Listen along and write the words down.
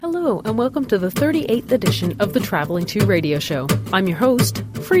Hello, and welcome to the 38th edition of the Traveling To Radio Show. I'm your host,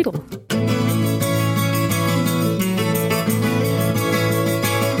 Friedel. Today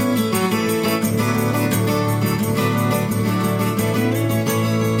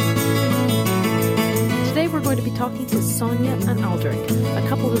we're going to be talking to Sonya and Aaldrik, a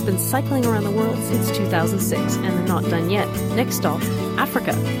couple who've been cycling around the world since 2006, and they're not done yet. Next stop,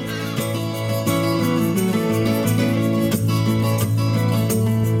 Africa.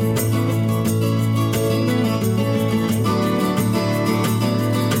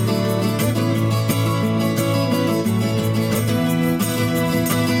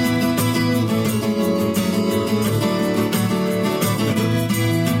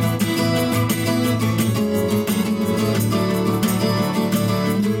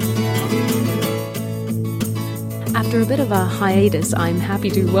 After a bit of a hiatus, I'm happy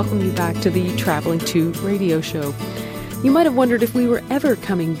to welcome you back to the Traveling To Radio Show. You might have wondered if we were ever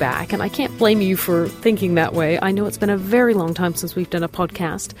coming back, and I can't blame you for thinking that way. I know it's been a very long time since we've done a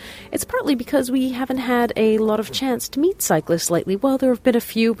podcast. It's partly because we haven't had a lot of chance to meet cyclists lately. Well, there have been a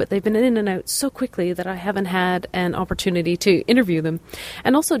few, but they've been in and out so quickly that I haven't had an opportunity to interview them.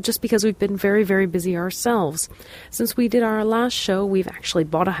 And also just because we've been very, very busy ourselves. Since we did our last show, we've actually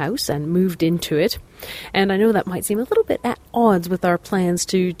bought a house and moved into it. And I know that might seem a little bit at odds with our plans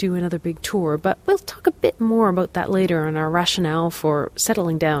to do another big tour, but we'll talk a bit more about that later and our rationale for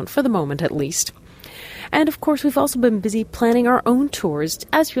settling down, for the moment at least. And of course, we've also been busy planning our own tours.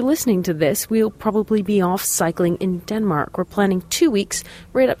 As you're listening to this, we'll probably be off cycling in Denmark. We're planning 2 weeks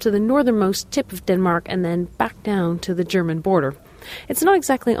right up to the northernmost tip of Denmark and then back down to the German border. It's not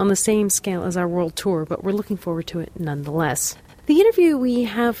exactly on the same scale as our world tour, but we're looking forward to it nonetheless. The interview we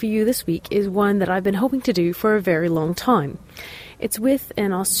have for you this week is one that I've been hoping to do for a very long time. It's with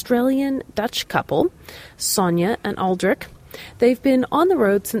an Australian-Dutch couple, Sonya and Aaldrik. They've been on the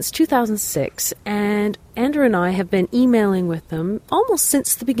road since 2006, and Andrew and I have been emailing with them almost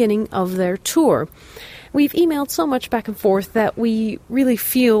since the beginning of their tour. We've emailed so much back and forth that we really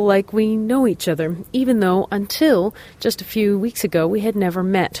feel like we know each other, even though until just a few weeks ago we had never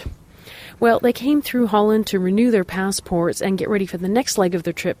met. Well, they came through Holland to renew their passports and get ready for the next leg of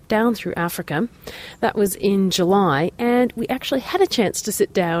their trip down through Africa. That was in July, and we actually had a chance to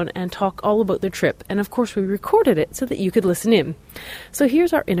sit down and talk all about their trip. And of course, we recorded it so that you could listen in. So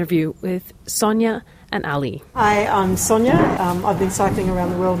here's our interview with Sonya and Ali. Hi, I'm Sonya. I've been cycling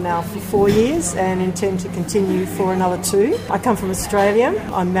around the world now for 4 years and intend to continue for another 2. I come from Australia.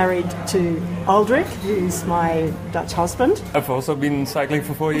 I'm married to Aaldrik, who's my Dutch husband. I've also been cycling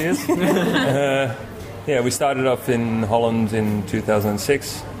for 4 years. We started off in Holland in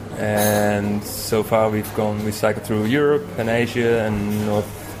 2006, and so far we cycled through Europe and Asia and North,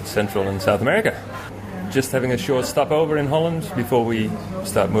 Central and South America. Just having a short stopover in Holland before we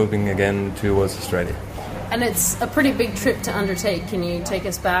start moving again towards Australia. And it's a pretty big trip to undertake. Can you take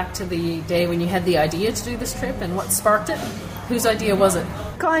us back to the day when you had the idea to do this trip and what sparked it? Whose idea was it?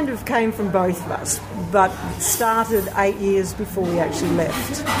 Kind of came from both of us, but started 8 years before we actually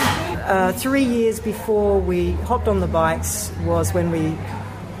left. 3 years before we hopped on the bikes was when we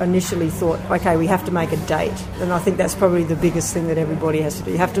initially thought, okay, we have to make a date. And I think that's probably the biggest thing that everybody has to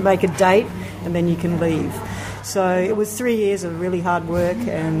do. You have to make a date and then you can leave. So it was 3 years of really hard work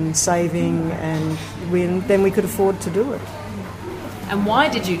and saving, and then we could afford to do it. And why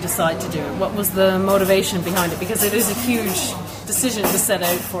did you decide to do it? What was the motivation behind it? Because it is a huge decision to set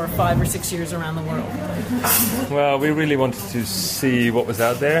out for 5 or 6 years around the world. Well, we really wanted to see what was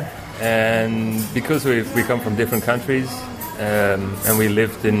out there, and because we come from different countries, and we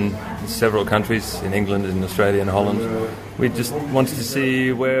lived in several countries, in England, in Australia and Holland. We just wanted to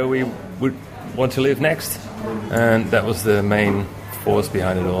see where we would want to live next. And that was the main force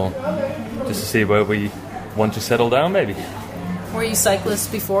behind it all. Just to see where we want to settle down, maybe. Were you cyclists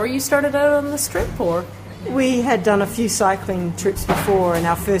before you started out on this trip, or? We had done a few cycling trips before, and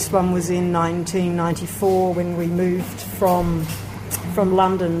our first one was in 1994 when we moved from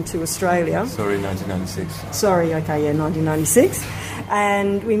London to Australia. 1996. 1996.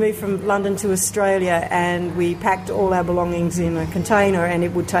 And we moved from London to Australia, and we packed all our belongings in a container, and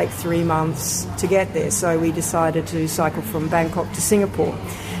it would take 3 months to get there. So we decided to cycle from Bangkok to Singapore.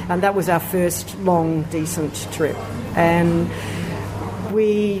 And that was our first long, decent trip. And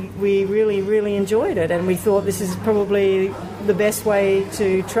we really, really enjoyed it. And we thought this is probably the best way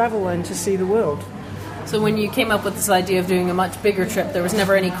to travel and to see the world. So when you came up with this idea of doing a much bigger trip, there was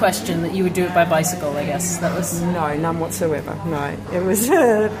never any question that you would do it by bicycle, I guess. That was... No, none whatsoever. No. It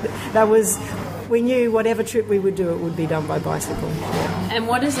was... we knew whatever trip we would do, it would be done by bicycle. Yeah. And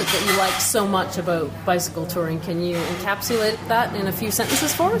what is it that you like so much about bicycle touring? Can you encapsulate that in a few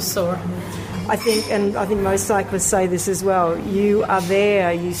sentences for us, or? I think most cyclists say this as well. You are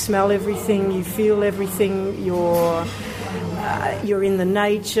there. You smell everything. You feel everything. You're in the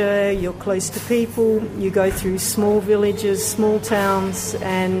nature. You're close to people. You go through small villages, small towns,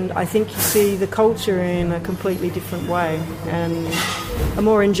 and I think you see the culture in a completely different way and a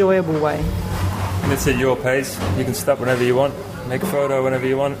more enjoyable way. And it's at your pace. You can stop whenever you want, make a photo whenever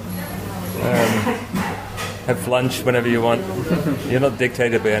you want, have lunch whenever you want. You're not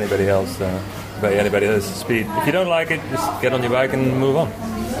dictated by anybody else, by anybody else's speed. If you don't like it, just get on your bike and move on.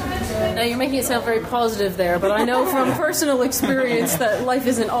 Now, you're making it sound very positive there, but I know from personal experience that life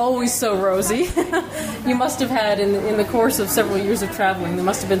isn't always so rosy. You must have had, in the course of several years of traveling, there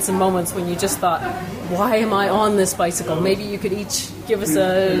must have been some moments when you just thought, why am I on this bicycle? Maybe you could each give us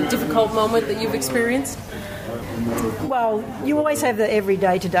a difficult moment that you've experienced? Well, you always have the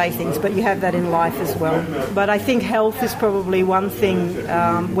everyday today things, but you have that in life as well. But I think health is probably one thing.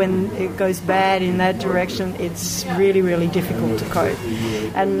 When it goes bad in that direction, it's really, really difficult to cope.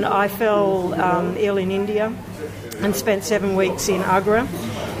 And I fell ill in India and spent 7 weeks in Agra.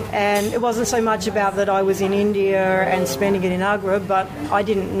 And it wasn't so much about that I was in India and spending it in Agra, but I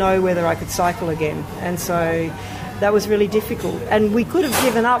didn't know whether I could cycle again. And so that was really difficult. And we could have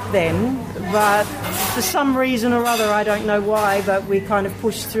given up then, but for some reason or other, I don't know why, but we kind of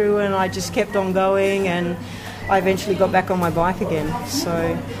pushed through and I just kept on going and I eventually got back on my bike again.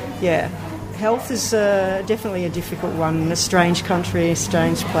 So, yeah, health is definitely a difficult one in a strange country, a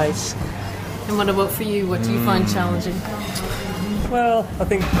strange place. And what about for you? What do you find challenging? Well, I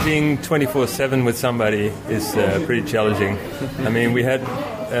think being 24/7 with somebody is pretty challenging. I mean, we had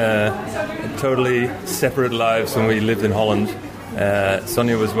totally separate lives when we lived in Holland.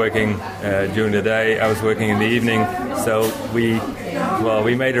 Sonya was working during the day, I was working in the evening, so we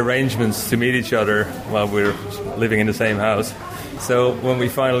made arrangements to meet each other while we were living in the same house. So when we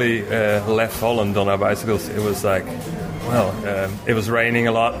finally left Holland on our bicycles, it was like, it was raining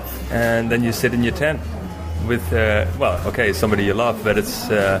a lot, and then you sit in your tent with, somebody you love, but it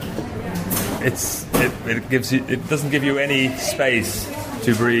doesn't give you any space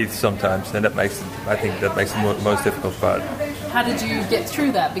to breathe sometimes, and I think that makes the most difficult part. How did you get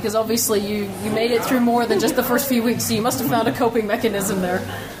through that? Because obviously you made it through more than just the first few weeks, so you must have found a coping mechanism there.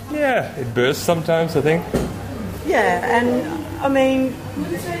 Yeah, it bursts sometimes, I think. Yeah, and I mean,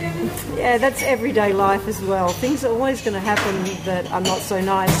 that's everyday life as well. Things are always going to happen that are not so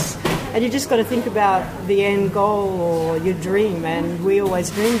nice, and you just got to think about the end goal or your dream, and we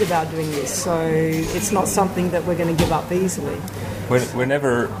always dreamed about doing this, so it's not something that we're going to give up easily. We're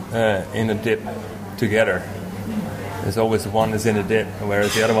never in a dip together. There's always one is in a dip,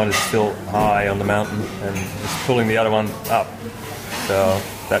 whereas the other one is still high on the mountain and is pulling the other one up. So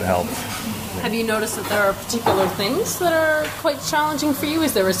that helps. Have you noticed that there are particular things that are quite challenging for you?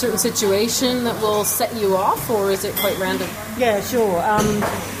 Is there a certain situation that will set you off, or is it quite random? Yeah, sure.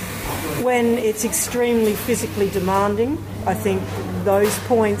 When it's extremely physically demanding, I think those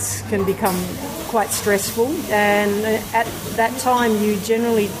points can become quite stressful, and at that time you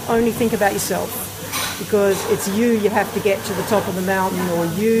generally only think about yourself, because it's you have to get to the top of the mountain, or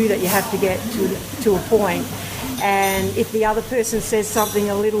you that you have to get to a point. And if the other person says something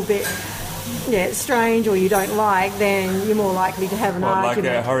a little bit strange or you don't like, then you're more likely to have an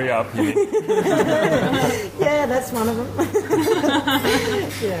argument. Like, hurry up, you mean? Yeah, that's one of them.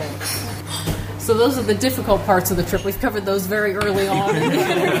 Yeah. So those are the difficult parts of the trip. We've covered those very early on.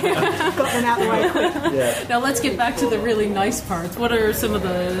 Got them out the way quick. Yeah. Now let's get back to the really nice parts. What are some of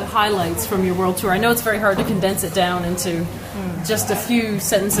the highlights from your world tour? I know it's very hard to condense it down into just a few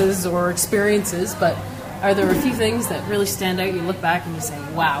sentences or experiences, but are there a few things that really stand out? You look back and you say,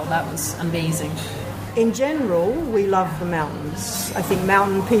 wow, that was amazing. In general, we love the mountains. I think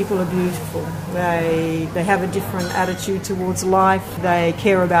mountain people are beautiful. They have a different attitude towards life. They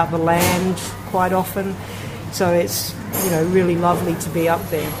care about the land quite often. So it's really lovely to be up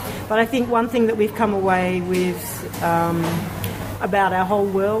there. But I think one thing that we've come away with about our whole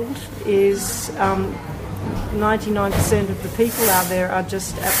world is 99% of the people out there are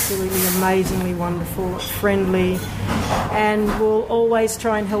just absolutely amazingly wonderful, friendly, and will always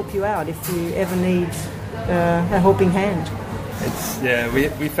try and help you out if you ever need a helping hand.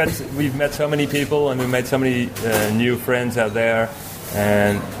 We've met so many people, and we've made so many new friends out there,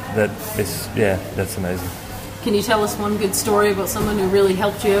 and that's amazing. Can you tell us one good story about someone who really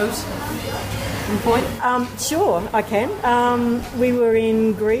helped you out? Point? Sure, I can. We were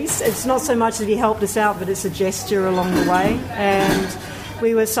in Greece. It's not so much that he helped us out, but it's a gesture along the way. And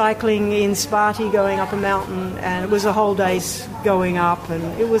We were cycling in Sparty going up a mountain, and it was a whole day's going up,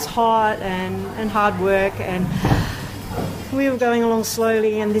 and it was hot and hard work, and we were going along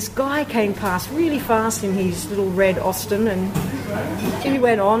slowly, and this guy came past really fast in his little red Austin, and he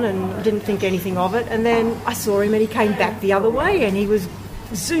went on and didn't think anything of it, and then I saw him and he came back the other way, and he was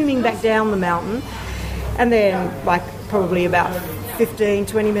zooming back down the mountain, and then probably about 15,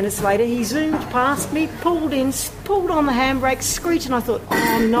 20 minutes later, he zoomed past me, pulled on the handbrake, screeched, and I thought,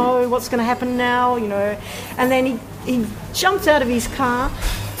 oh no, what's going to happen now, and then he jumped out of his car,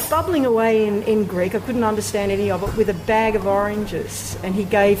 bubbling away in Greek, I couldn't understand any of it, with a bag of oranges, and he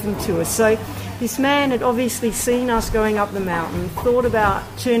gave them to us. So this man had obviously seen us going up the mountain, thought about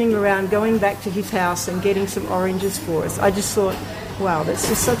turning around, going back to his house and getting some oranges for us. I just thought, wow, that's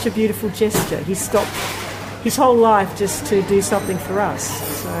just such a beautiful gesture. He stopped his whole life just to do something for us.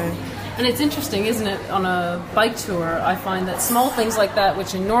 So. And it's interesting, isn't it, on a bike tour, I find that small things like that,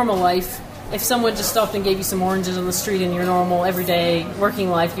 which in normal life, if someone just stopped and gave you some oranges on the street in your normal, everyday working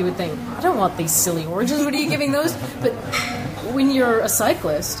life, you would think, I don't want these silly oranges, what are you giving those? But when you're a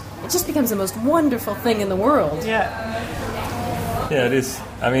cyclist, it just becomes the most wonderful thing in the world. Yeah, it is.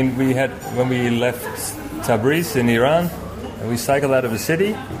 I mean, when we left Tabriz in Iran, we cycled out of the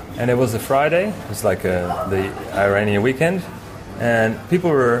city, and it was a Friday. It was like the Iranian weekend, and people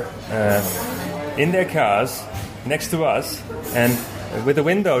were in their cars next to us, and with the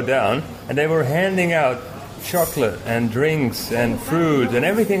window down, and they were handing out chocolate and drinks and fruit and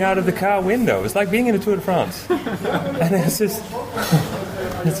everything out of the car window. It's like being in the Tour de France. And it's just,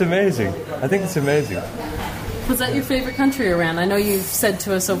 it's amazing. I think it's amazing. Was that your favorite country around? I know you've said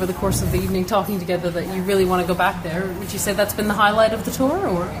to us over the course of the evening talking together that you really want to go back there. Would you say that's been the highlight of the tour,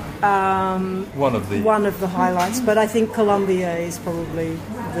 or? One of the highlights, but I think Colombia is probably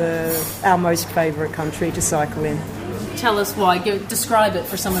our most favourite country to cycle in. Tell us why. Describe it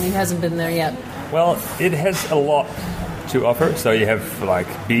for someone who hasn't been there yet. Well, it has a lot to offer. So you have like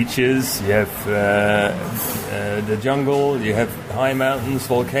beaches, you have the jungle, you have high mountains,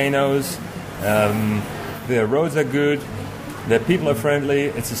 volcanoes. The roads are good. The people are friendly.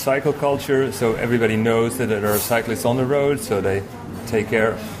 It's a cycle culture, so everybody knows that there are cyclists on the road, so they take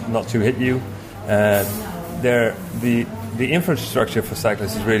care not to hit you. The infrastructure for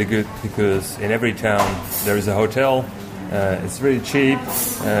cyclists is really good because in every town there is a hotel. It's really cheap.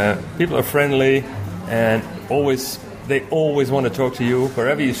 People are friendly, and they always want to talk to you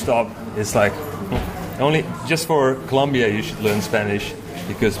wherever you stop. It's like only just for Colombia you should learn Spanish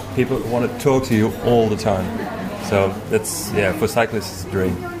because people want to talk to you all the time. So that's for cyclists it's a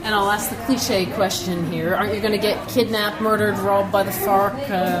dream. And I'll ask the cliche question here: aren't you going to get kidnapped, murdered, robbed by the FARC?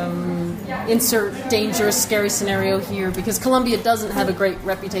 Insert dangerous, scary scenario here, because Colombia doesn't have a great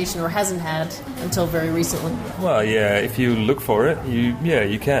reputation, or hasn't had until very recently. Well, yeah, if you look for it,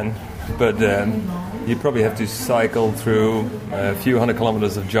 you can. But you probably have to cycle through a few hundred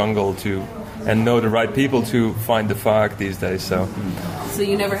kilometers of jungle and know the right people to find the FARC these days. So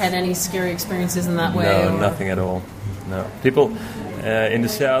you never had any scary experiences in that way? No, nothing at all. No. People in the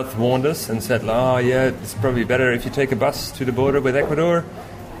south warned us and said, it's probably better if you take a bus to the border with Ecuador.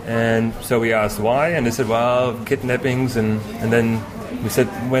 And so we asked why, and they said, well, kidnappings, and then we said,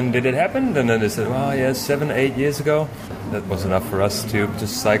 when did it happen? And then they said, 7-8 years ago. That was enough for us to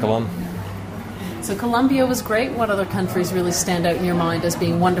just cycle on. So Colombia was great. What other countries really stand out in your mind as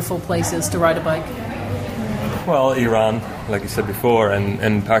being wonderful places to ride a bike? Well, Iran, like you said before,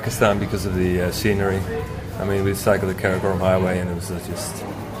 and Pakistan because of the scenery. I mean, we cycled the Karakoram Highway, and it was just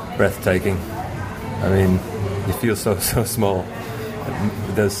breathtaking. I mean, you feel so small.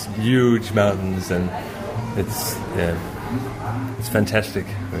 There's huge mountains, and it's fantastic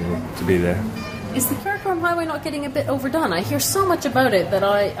to be there. Is the Karakoram Highway not getting a bit overdone? I hear so much about it that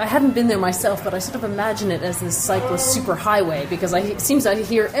I haven't been there myself, but I sort of imagine it as this cyclist superhighway, because it seems I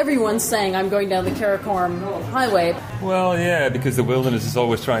hear everyone saying, I'm going down the Karakoram Highway. Well, yeah, because the wilderness is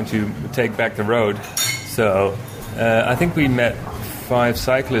always trying to take back the road. So I think we met 5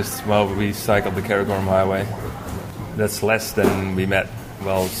 cyclists while we cycled the Karakoram Highway. That's less than we met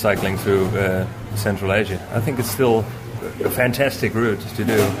while cycling through Central Asia. I think it's still a fantastic route to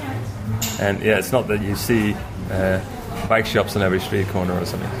do. And it's not that you see bike shops on every street corner or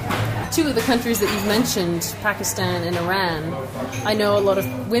something. 2 of the countries that you've mentioned, Pakistan and Iran, I know a lot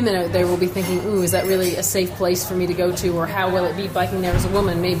of women out there will be thinking, is that really a safe place for me to go to, or how will it be biking there as a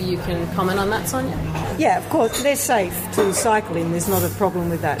woman? Maybe you can comment on that, Sonya? Yeah, of course, they're safe to cycle in. There's not a problem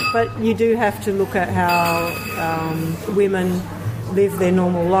with that. But you do have to look at how women live their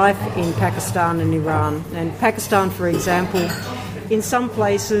normal life in Pakistan and Iran. And Pakistan, for example, in some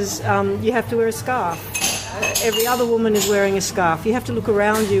places you have to wear a scarf. every other woman is wearing a scarf. You have to look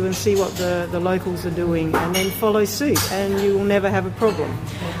around you and see what the locals are doing and then follow suit, and you will never have a problem.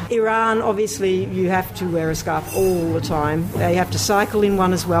 Iran, obviously, you have to wear a scarf all the time. They have to cycle in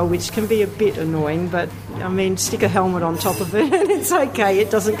one as well, which can be a bit annoying, but, I mean, stick a helmet on top of it and it's okay,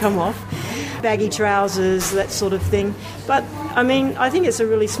 it doesn't come off. Baggy trousers, that sort of thing. But, I mean, I think it's a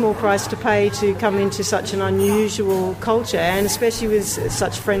really small price to pay to come into such an unusual culture, and especially with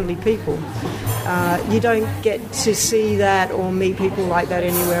such friendly people. You don't get to see that or meet people like that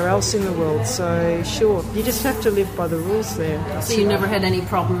anywhere else in the world. So, sure, you just have to live by the rules there. So you never had any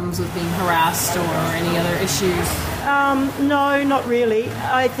problems with being harassed or any other issues? No, not really.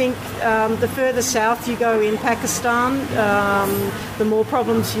 I think the further south you go in Pakistan, the more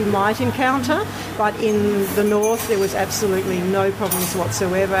problems you might encounter. But in the north, there was absolutely no problems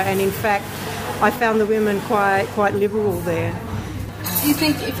whatsoever. And in fact, I found the women quite liberal there. Do you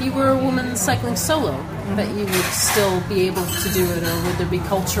think if you were a woman cycling solo, that you would still be able to do it, or would there be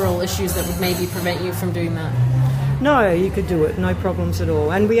cultural issues that would maybe prevent you from doing that? No, you could do it, no problems at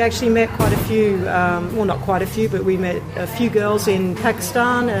all. And we actually met quite a few, well, not quite a few, but we met a few girls in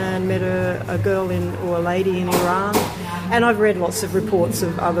Pakistan and met a girl or a lady in Iran. And I've read lots of reports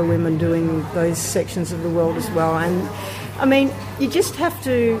of other women doing those sections of the world as well. And, I mean, you just have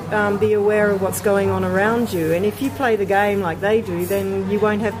to be aware of what's going on around you. And if you play the game like they do, then you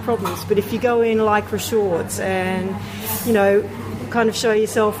won't have problems. But if you go in lycra shorts and, you know, kind of show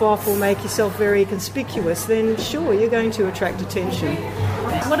yourself off or make yourself very conspicuous, then sure, you're going to attract attention.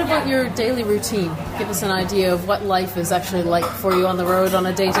 What about your daily routine? Give us an idea of what life is actually like for you on the road on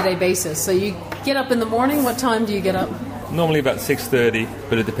a day-to-day basis. So you get up in the morning. What time do you get up? Normally about 6:30,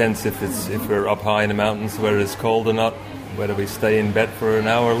 but it depends if we're up high in the mountains, whether it's cold or not, whether we stay in bed for an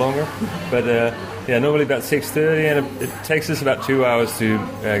hour longer. But normally about 6:30, and it takes us about 2 hours to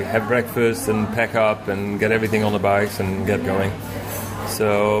have breakfast and pack up and get everything on the bikes and get going.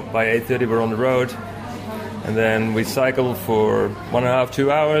 So by 8:30 we're on the road, and then we cycle for 1.5,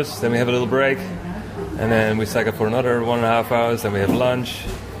 2 hours, then we have a little break, and then we cycle for another 1.5 hours, then we have lunch,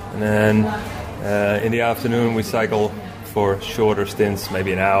 and then in the afternoon we cycle for shorter stints,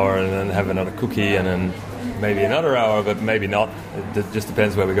 maybe an hour, and then have another cookie, and then maybe another hour, but maybe not. It just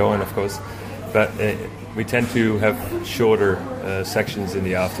depends where we're going, of course. But we tend to have shorter sections in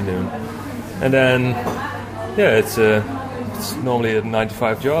the afternoon. And then, it's normally a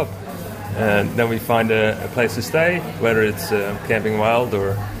 9-to-5 job. And then we find a place to stay, whether it's camping wild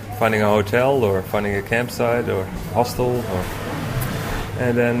or finding a hotel or finding a campsite or hostel.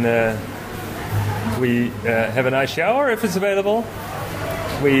 And then we have a nice shower if it's available.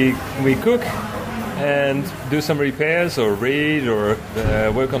 We cook and do some repairs or read or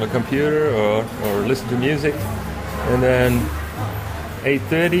work on a computer or listen to music. And then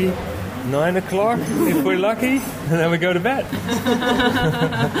 8:30, 9 o'clock, if we're lucky, and then we go to bed.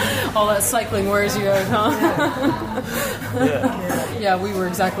 All that cycling wears you out, huh? Yeah, we were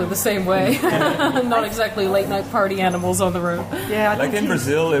exactly the same way. Not exactly late-night party animals on the road. Yeah, like in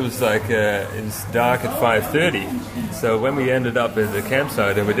Brazil, it was like it's dark at 5:30. So when we ended up at the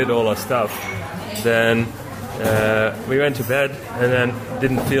campsite and we did all our stuff, then we went to bed and then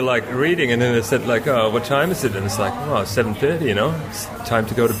didn't feel like reading, and then they said like, "Oh, what time is it?" And it's like, "Oh, 7:30. You know, it's time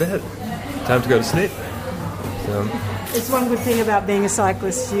to go to bed, time to go to sleep." So it's one good thing about being a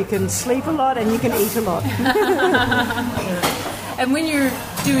cyclist: you can sleep a lot and you can eat a lot. And when you're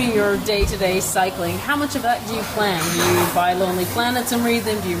doing your day-to-day cycling, how much of that do you plan? Do you buy Lonely Planets and read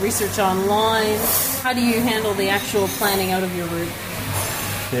them? Do you research online? How do you handle the actual planning out of your route?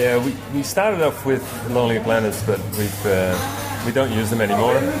 Yeah, we started off with Lonely Planets, but we don't use them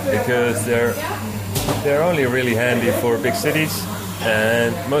anymore because they're only really handy for big cities,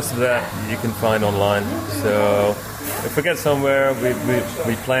 and most of that you can find online. So if we get somewhere,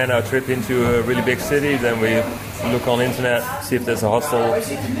 we plan our trip into a really big city, then we look on internet, see if there's a hostel,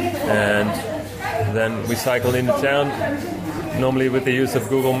 and then we cycle into town, normally with the use of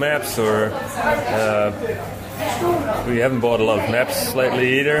Google Maps, or we haven't bought a lot of maps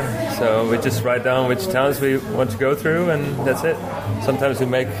lately either, so we just write down which towns we want to go through, and that's it. Sometimes we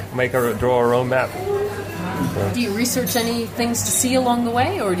draw our own map. So. Do you research any things to see along the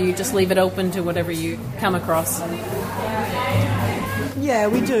way, or do you just leave it open to whatever you come across? Yeah,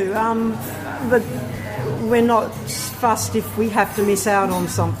 we do, but we're not fussed if we have to miss out on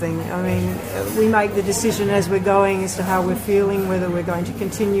something. I mean, we make the decision as we're going as to how we're feeling, whether we're going to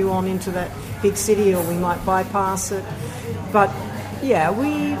continue on into that big city or we might bypass it. But yeah,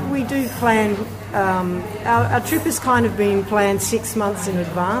 we do plan. Our trip has kind of been planned 6 months in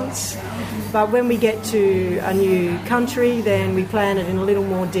advance, But when we get to a new country, then we plan it in a little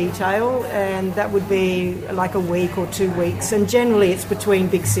more detail, and that would be like a week or 2 weeks. And generally it's between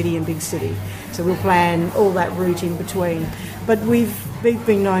big city and big city. So we'll plan all that route in between. But we've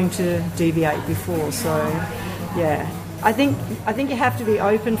been known to deviate before, so yeah. I think you have to be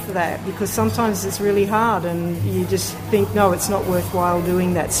open for that, because sometimes it's really hard and you just think, no, it's not worthwhile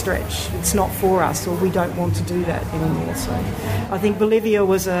doing that stretch. It's not for us, or we don't want to do that anymore. So I think Bolivia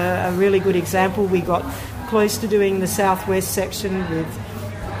was a really good example. We got close to doing the southwest section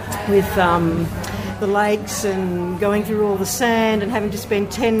with the lakes and going through all the sand and having to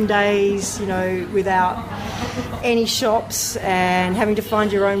spend 10 days, without any shops and having to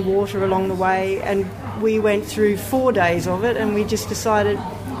find your own water along the way. And we went through 4 days of it, and we just decided,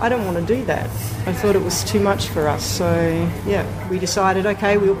 I don't want to do that. I thought it was too much for us. So, yeah, we decided,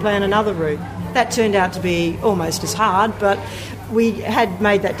 okay, we'll plan another route. That turned out to be almost as hard, but we had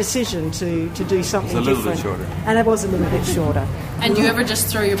made that decision to do something different. It's a little bit shorter. And it was a little bit shorter. And do you ever just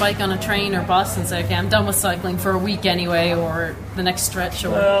throw your bike on a train or bus and say, okay, I'm done with cycling for a week anyway, or the next stretch?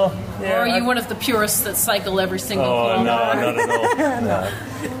 Or are you one of the purists that cycle every single kilometer? No, not at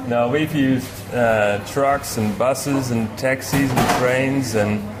all. No, we've used trucks and buses and taxis and trains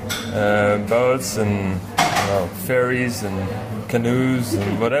and boats and ferries and canoes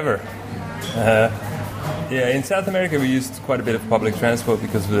and whatever. In South America we used quite a bit of public transport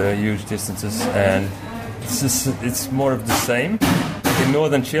because of the huge distances, and it's more of the same. In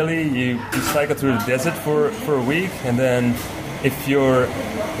northern Chile, you cycle through the desert for a week, and then if your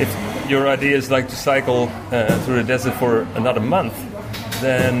idea is like to cycle through the desert for another month,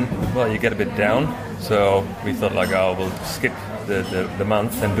 then you get a bit down. So we thought we'll skip the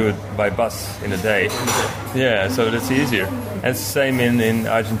month and do it by bus in a day. Yeah, so that's easier. And it's the same in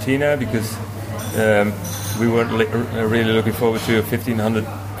Argentina, because we weren't really looking forward to a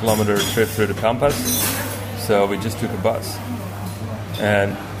 1,500-kilometer trip through the Pampas, so we just took a bus.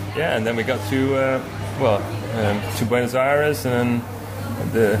 And then we got to Buenos Aires, and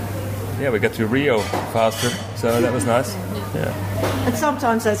we got to Rio faster, so that was nice. Yeah. And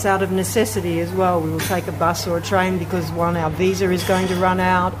sometimes that's out of necessity as well. We will take a bus or a train because our visa is going to run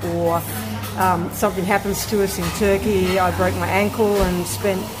out, or something happens to us in Turkey. I broke my ankle and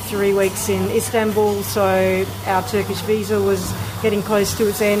spent 3 weeks in Istanbul, so our Turkish visa was getting close to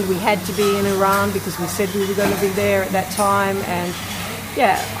its end. We had to be in Iran because we said we were going to be there at that time, and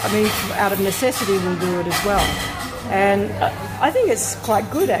out of necessity we'll do it as well. And I think it's quite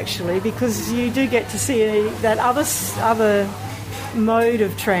good actually, because you do get to see that other mode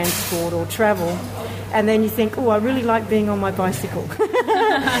of transport or travel, and then you think, I really like being on my bicycle.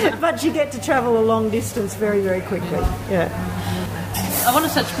 But you get to travel a long distance very, very quickly. Yeah. I want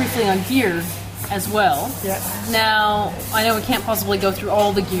to touch briefly on gear as well. Yeah. Now, I know we can't possibly go through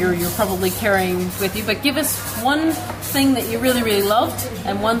all the gear you're probably carrying with you, but give us one thing that you really, really loved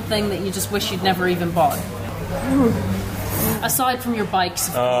and one thing that you just wish you'd never even bought. Aside from your bikes,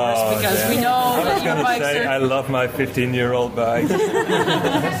 of course, because we know that your bikes are... I love my 15-year-old bike.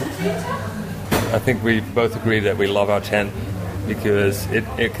 I think we both agree that we love our tent because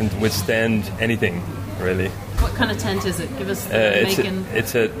it can withstand anything, really. What kind of tent is it? Give us the make and...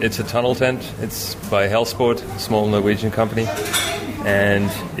 It's a tunnel tent. It's by Hellsport, a small Norwegian company. And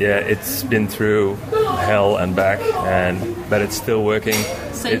it's been through hell and back, but it's still working.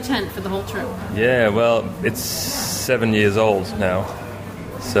 Same tent for the whole trip? Yeah, well, it's 7 years old now.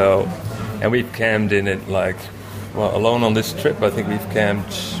 So, and we've camped in it alone on this trip, I think we've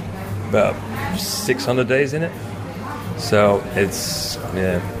camped about 600 days in it. So it's,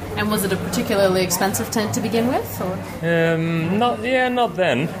 And was it a particularly expensive tent to begin with, or? Not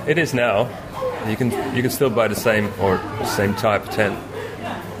then. It is now. You can still buy the same type of tent.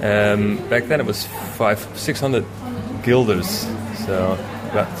 Back then it was 600 guilders, so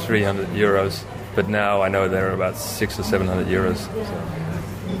about 300 euros. But now I know they're about 600 or 700 euros.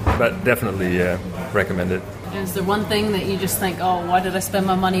 So. But definitely recommend it. Is there one thing that you just think, why did I spend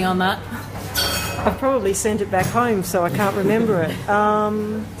my money on that? I've probably sent it back home, so I can't remember it.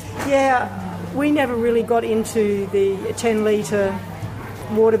 We never really got into the 10-litre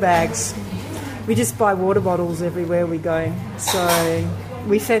water bags. We just buy water bottles everywhere we go. So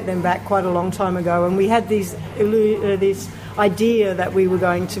we sent them back quite a long time ago, and we had this idea that we were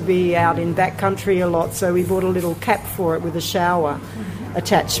going to be out in backcountry a lot, so we bought a little cap for it with a shower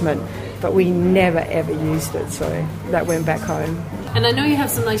attachment, but we never ever used it, so that went back home. And I know you have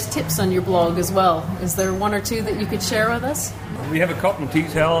some nice tips on your blog as well. Is there one or two that you could share with us? We have a cotton tea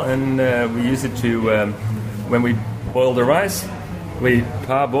towel, and we use it to, when we boil the rice, we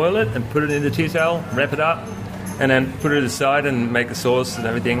parboil it and put it in the tea towel, wrap it up, and then put it aside and make a sauce and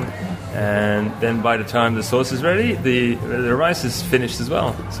everything. And then by the time the sauce is ready, the rice is finished as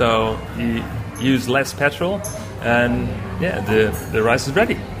well. So you use less petrol, and the rice is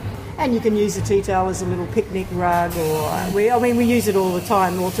ready. And you can use the tea towel as a little picnic rug, or we use it all the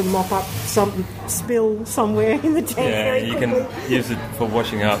time, or to mop up some spill somewhere in the tent. Yeah, you can use it for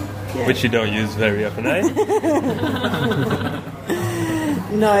washing up, which you don't use very often, eh?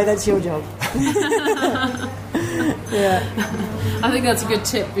 No, that's your job. Yeah. I think that's a good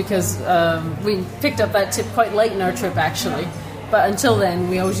tip, because we picked up that tip quite late in our trip, actually. But until then,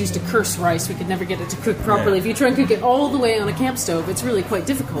 we always used to curse rice. We could never get it to cook properly. If you try and cook it all the way on a camp stove, it's really quite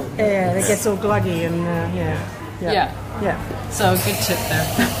difficult. Yeah, it gets all gluggy and Yeah. So good tip there.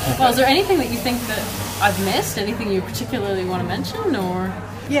 Well, is there anything that you think that I've missed? Anything you particularly want to mention, or?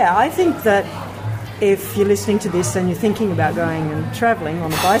 Yeah, I think that if you're listening to this and you're thinking about going and travelling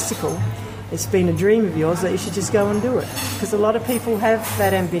on a bicycle, it's been a dream of yours, that you should just go and do it. Because a lot of people have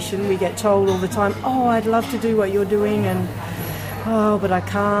that ambition. We get told all the time, oh, I'd love to do what you're doing, and oh, but I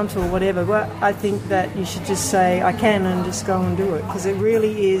can't, or whatever. Well, I think that you should just say, I can, and just go and do it. Because it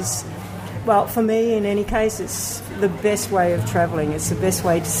really is, well, for me, in any case, it's the best way of travelling. It's the best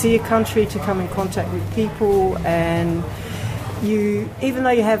way to see a country, to come in contact with people, and even though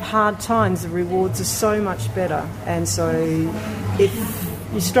you have hard times, the rewards are so much better. And so if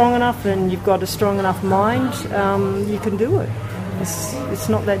you're strong enough and you've got a strong enough mind, you can do it. It's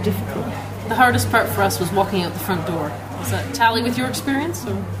not that difficult. The hardest part for us was walking out the front door. Does that tally with your experience?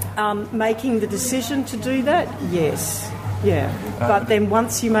 Or? Making the decision to do that, yes. Yeah. But then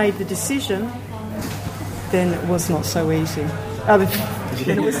once you made the decision, then it was not so easy.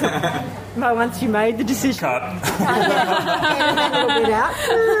 Once you made the decision... Cut. A little bit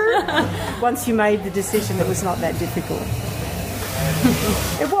out. Once you made the decision, it was not that difficult.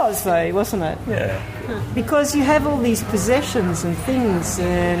 It was, though, wasn't it? Yeah. Because you have all these possessions and things,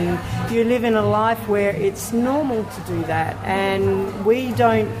 and you live in a life where it's normal to do that, and we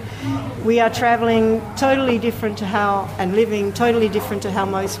are travelling totally different to and living totally different to how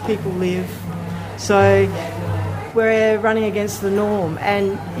most people live. So we're running against the norm,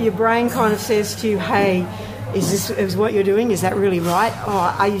 and your brain kind of says to you, hey, is what you're doing, is that really right?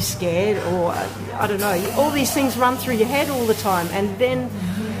 Oh, are you scared? Or, I don't know. All these things run through your head all the time. And then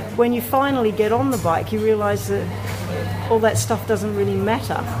when you finally get on the bike, you realise that all that stuff doesn't really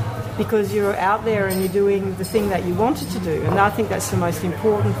matter, because you're out there and you're doing the thing that you wanted to do. And I think that's the most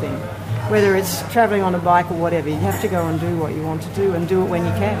important thing. Whether it's travelling on a bike or whatever, you have to go and do what you want to do, and do it when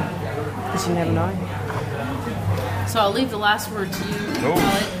you can, because you never know. So I'll leave the last word to you,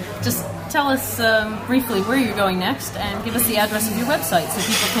 Aaldrik. Just tell us briefly where you're going next, and give us the address of your website so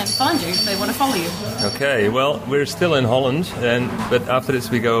people can find you if they want to follow you. Okay, well, we're still in Holland, but after this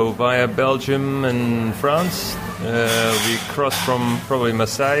we go via Belgium and France. We cross from probably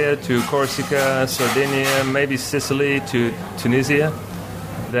Marseille to Corsica, Sardinia, maybe Sicily to Tunisia.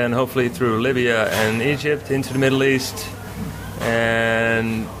 Then hopefully through Libya and Egypt into the Middle East.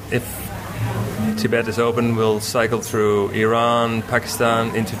 And if Tibet is open, we'll cycle through Iran,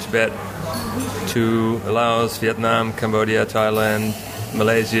 Pakistan, into Tibet, to Laos, Vietnam, Cambodia, Thailand,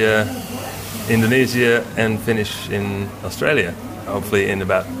 Malaysia, Indonesia, and finish in Australia, hopefully in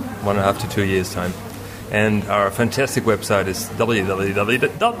about 1.5 to 2 years' time. And our fantastic website is www.tour.tk.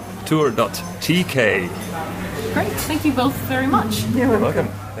 Great, thank you both very much. You're Welcome.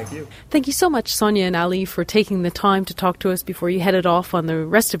 Thank you. Thank you so much, Sonya and Ali, for taking the time to talk to us before you headed off on the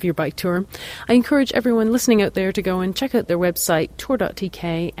rest of your bike tour. I encourage everyone listening out there to go and check out their website,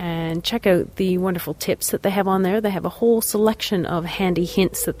 tour.tk, and check out the wonderful tips that they have on there. They have a whole selection of handy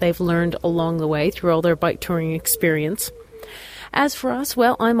hints that they've learned along the way through all their bike touring experience. As for us,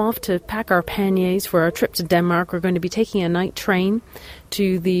 well, I'm off to pack our panniers for our trip to Denmark. We're going to be taking a night train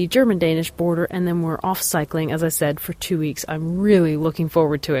to the German-Danish border, and then we're off cycling, as I said, for 2 weeks. I'm really looking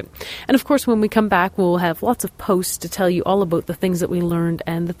forward to it. And of course, when we come back, we'll have lots of posts to tell you all about the things that we learned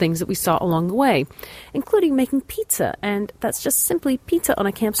and the things that we saw along the way, including making pizza. And that's just simply pizza on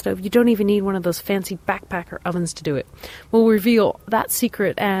a camp stove. You don't even need one of those fancy backpacker ovens to do it. We'll reveal that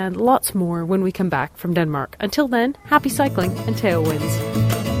secret and lots more when we come back from Denmark. Until then, happy cycling and tailwinds.